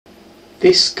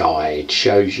This guide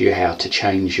shows you how to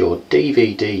change your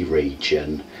DVD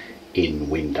region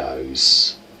in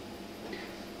Windows.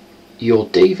 Your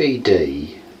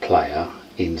DVD player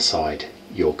inside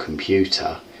your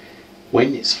computer,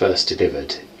 when it's first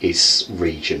delivered, is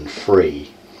region free.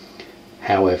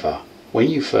 However, when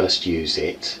you first use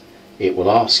it, it will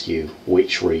ask you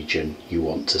which region you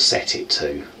want to set it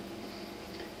to.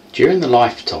 During the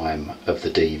lifetime of the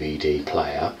DVD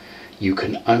player, you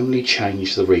can only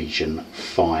change the region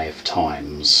 5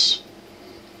 times.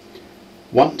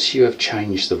 Once you have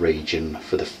changed the region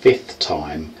for the 5th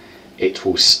time, it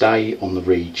will stay on the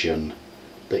region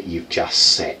that you've just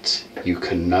set. You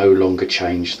can no longer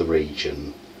change the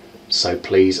region. So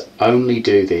please only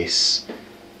do this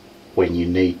when you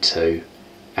need to,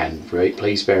 and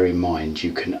please bear in mind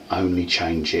you can only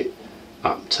change it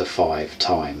up to 5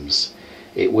 times.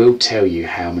 It will tell you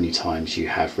how many times you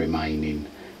have remaining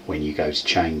when you go to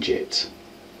change it.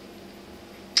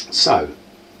 So,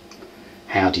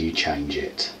 how do you change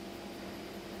it?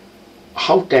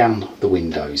 Hold down the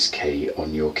Windows key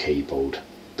on your keyboard.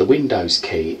 The Windows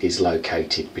key is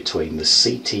located between the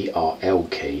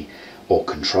CTRL key or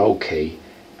Control key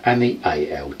and the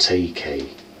ALT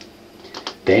key.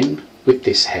 Then, with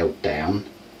this held down,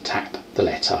 tap the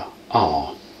letter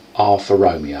R for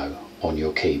Romeo, on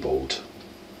your keyboard.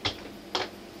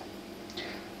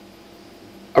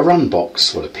 A run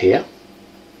box will appear.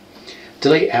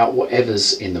 Delete out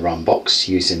whatever's in the run box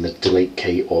using the delete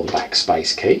key or the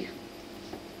backspace key,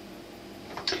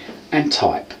 and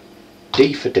type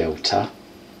D for Delta,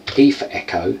 E for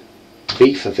Echo,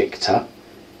 V for Victor,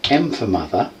 M for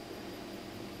Mother,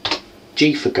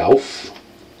 G for Golf,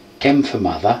 M for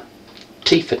Mother,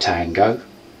 T for Tango,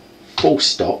 full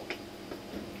stop,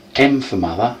 M for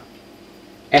Mother,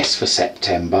 S for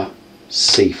September,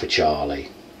 C for Charlie.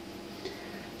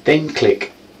 Then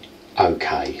click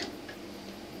OK.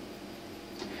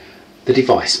 The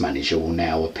device manager will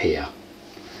now appear.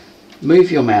 Move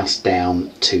your mouse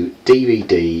down to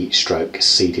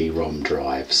DVD/CD-ROM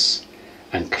drives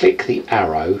and click the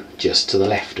arrow just to the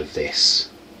left of this.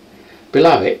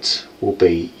 Below it will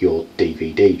be your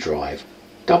DVD drive.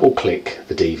 Double click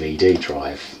the DVD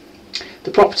drive.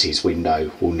 The properties window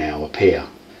will now appear.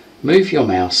 Move your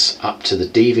mouse up to the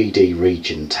DVD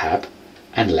region tab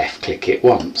and left click it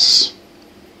once.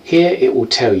 Here it will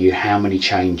tell you how many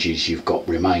changes you've got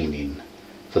remaining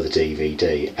for the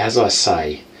DVD. As I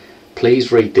say,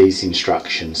 please read these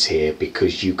instructions here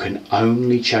because you can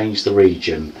only change the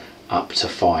region up to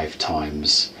 5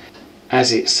 times.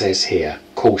 As it says here,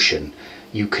 caution,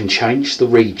 you can change the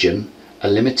region a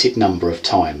limited number of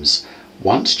times.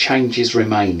 Once changes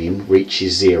remaining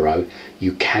reaches 0,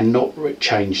 you cannot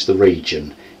change the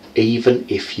region, even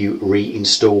if you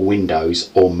reinstall Windows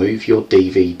or move your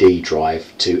DVD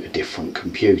drive to a different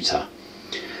computer.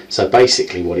 So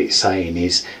basically what it's saying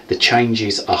is the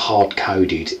changes are hard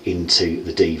coded into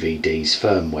the DVD's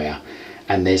firmware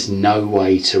and there's no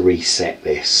way to reset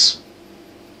this.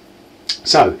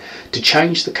 So to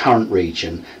change the current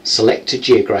region, select a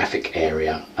geographic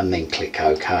area and then click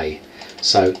OK.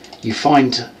 So you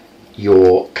find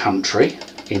your country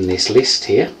in this list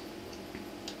here.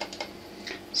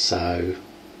 So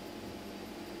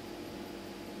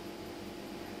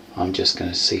I'm just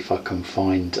going to see if I can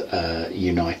find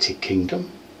United Kingdom.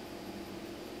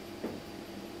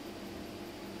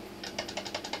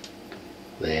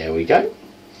 There we go.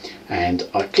 And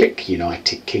I click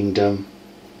United Kingdom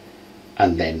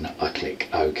and then I click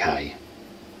OK.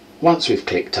 Once we've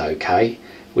clicked OK,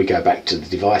 we go back to the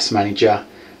device manager.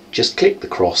 Just click the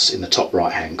cross in the top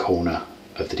right hand corner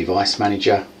of the device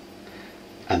manager,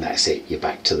 and that's it, you're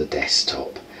back to the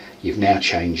desktop. You've now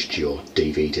changed your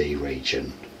DVD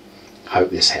region. Hope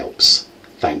this helps.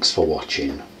 Thanks for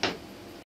watching.